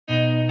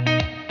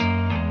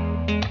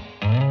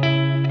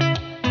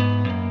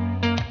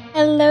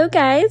Hello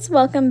guys,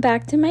 welcome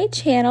back to my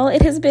channel.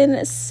 It has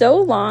been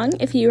so long.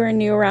 If you are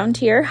new around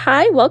here,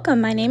 hi, welcome.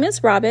 My name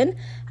is Robin.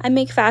 I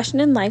make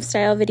fashion and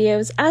lifestyle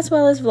videos as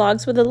well as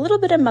vlogs with a little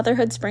bit of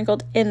motherhood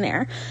sprinkled in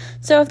there.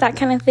 So if that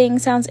kind of thing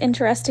sounds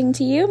interesting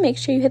to you, make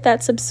sure you hit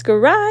that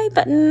subscribe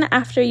button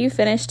after you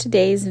finish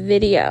today's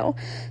video.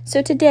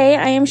 So today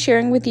I am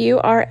sharing with you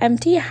our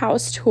empty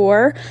house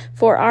tour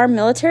for our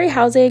military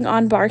housing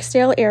on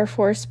Barksdale Air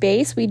Force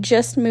Base. We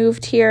just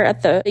moved here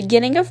at the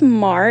beginning of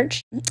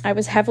March. I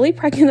was heavily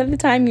pregnant at the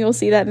time. You'll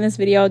see that in this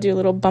video. I'll do a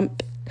little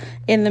bump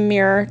in the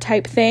mirror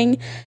type thing.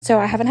 So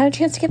I haven't had a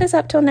chance to get this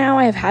up till now.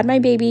 I have had my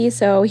baby,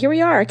 so here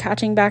we are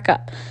catching back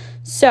up.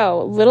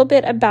 So a little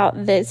bit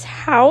about this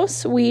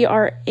house. We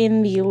are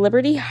in the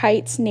Liberty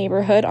Heights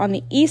neighborhood on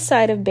the east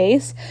side of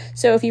base.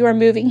 So if you are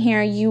moving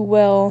here, you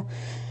will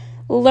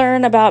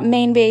learn about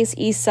main base,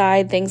 east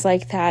side, things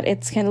like that.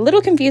 It's kind of a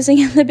little confusing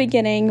in the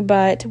beginning,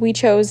 but we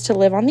chose to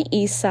live on the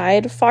east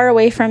side, far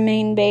away from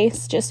main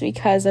base, just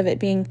because of it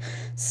being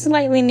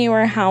slightly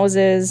newer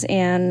houses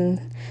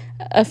and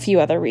a few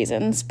other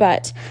reasons.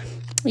 But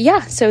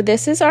yeah, so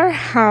this is our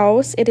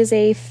house. It is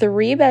a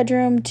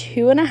 3-bedroom,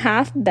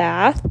 2.5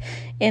 bath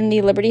in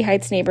the Liberty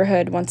Heights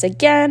neighborhood once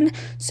again.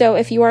 So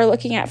if you are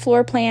looking at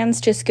floor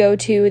plans, just go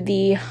to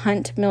the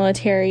Hunt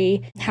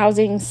Military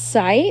Housing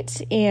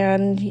site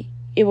and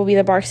it will be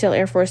the Barksdale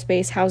Air Force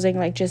Base housing,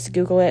 like just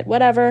Google it,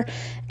 whatever,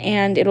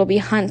 and it'll be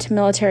Hunt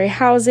Military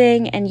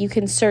Housing, and you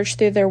can search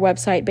through their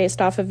website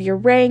based off of your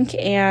rank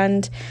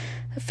and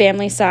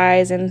family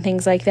size and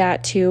things like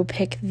that to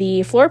pick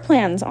the floor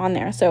plans on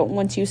there. So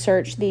once you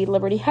search the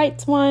Liberty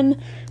Heights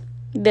one,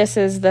 this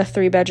is the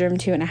 3-bedroom,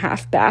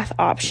 2.5 bath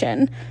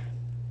option.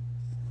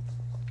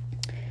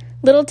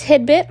 Little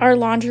tidbit, our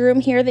laundry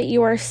room here that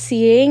you are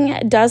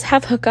seeing does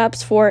have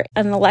hookups for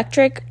an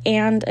electric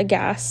and a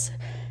gas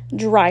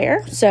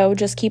dryer. So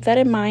just keep that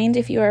in mind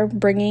if you are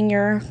bringing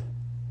your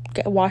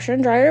washer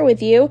and dryer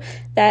with you,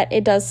 that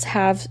it does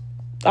have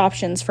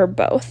options for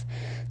both.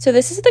 So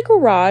this is the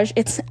garage.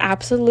 It's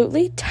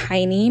absolutely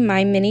tiny.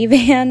 My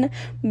minivan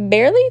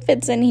barely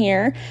fits in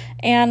here.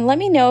 And let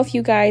me know if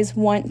you guys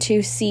want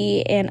to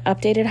see an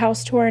updated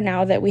house tour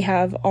now that we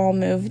have all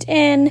moved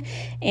in,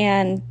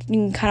 and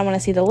you kind of want to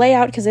see the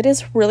layout, because it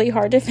is really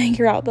hard to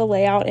figure out the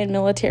layout in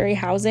military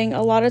housing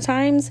a lot of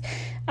times.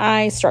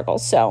 I struggle.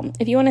 So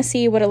if you want to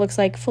see what it looks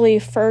like fully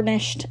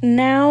furnished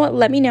now,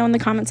 let me know in the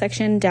comment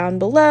section down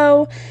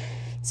below.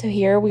 So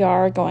here we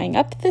are going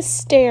up the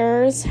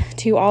stairs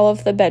to all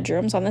of the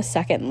bedrooms on the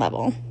second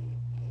level.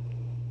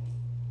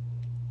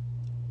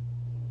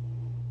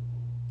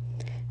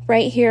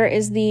 Right here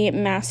is the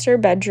master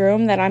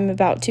bedroom that I'm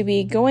about to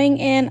be going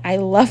in. I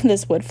love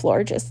this wood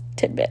floor, just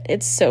tidbit.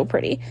 It's so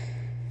pretty.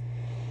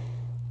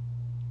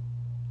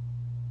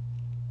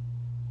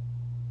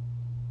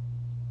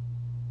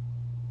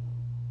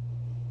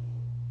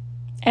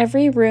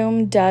 Every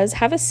room does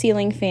have a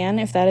ceiling fan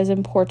if that is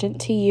important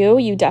to you.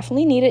 You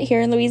definitely need it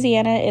here in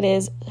Louisiana. It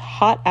is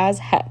hot as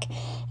heck,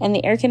 and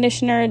the air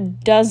conditioner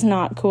does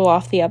not cool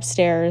off the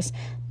upstairs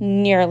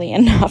nearly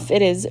enough.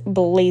 It is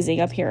blazing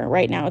up here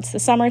right now. It's the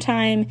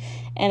summertime,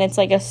 and it's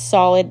like a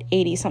solid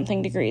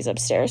 80-something degrees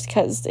upstairs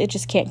because it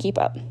just can't keep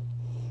up.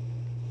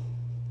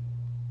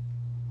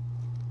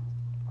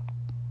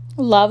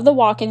 Love the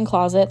walk-in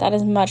closet. That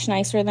is much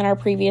nicer than our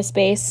previous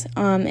space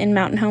in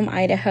Mountain Home,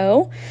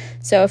 Idaho.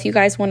 So if you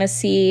guys want to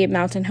see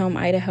Mountain Home,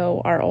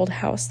 Idaho, our old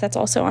house, that's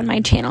also on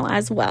my channel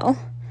as well.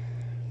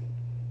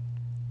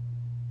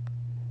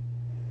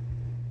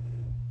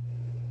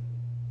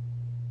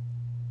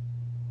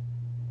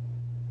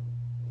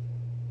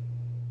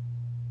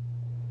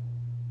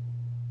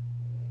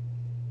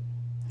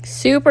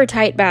 Super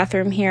tight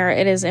bathroom here.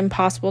 It is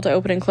impossible to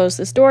open and close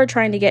this door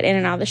trying to get in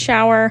and out of the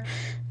shower,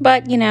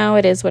 but you know,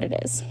 it is what it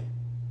is.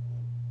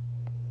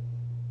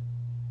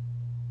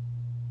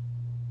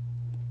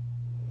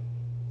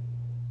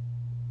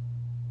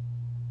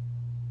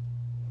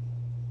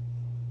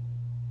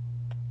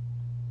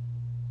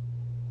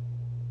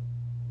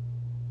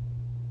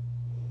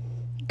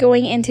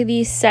 Going into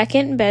the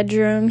second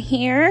bedroom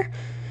here.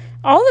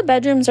 All the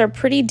bedrooms are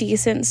pretty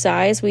decent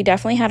size. We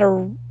definitely had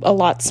a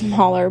lot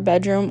smaller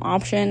bedroom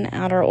option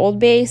at our old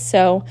base,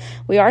 so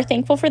we are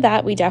thankful for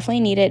that. We definitely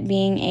need it,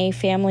 being a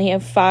family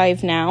of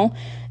 5 now.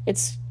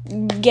 It's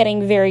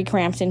getting very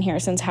cramped in here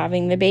since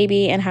having the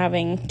baby and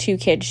having 2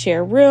 kids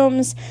share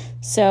rooms.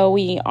 So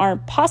we are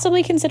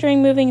possibly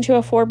considering moving to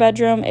a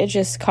 4-bedroom. It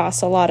just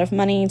costs a lot of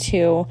money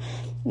to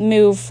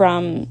move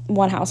from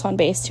one house on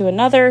base to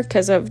another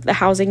because of the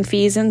housing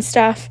fees and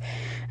stuff.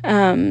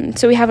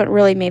 So we haven't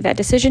really made that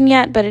decision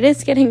yet, but it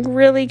is getting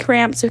really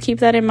cramped, so keep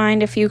that in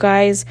mind if you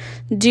guys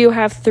do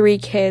have 3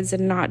 kids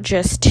and not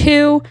just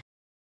 2.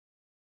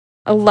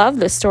 I love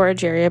the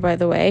storage area, by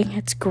the way.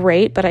 It's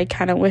great, but I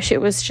kind of wish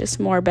it was just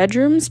more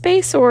bedroom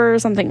space or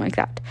something like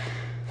that.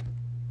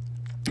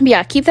 But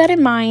yeah, keep that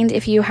in mind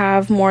if you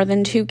have more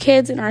than 2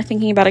 kids and are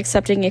thinking about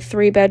accepting a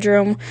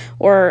 3-bedroom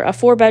or a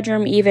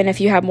 4-bedroom, even if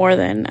you have more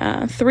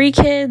than 3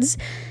 kids,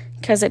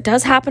 because it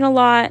does happen a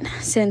lot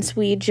since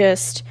we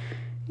just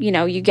you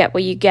know, you get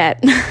what you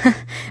get.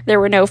 There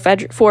were no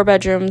 4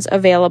 bedrooms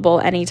available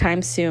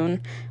anytime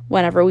soon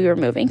whenever we were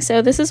moving.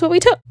 So this is what we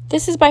took.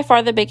 This is by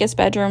far the biggest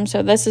bedroom.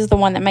 So this is the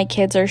one that my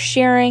kids are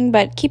sharing,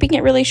 but keeping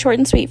it really short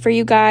and sweet for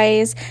you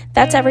guys.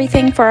 That's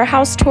everything for our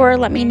house tour.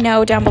 Let me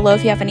know down below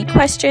if you have any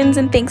questions,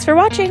 and thanks for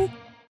watching.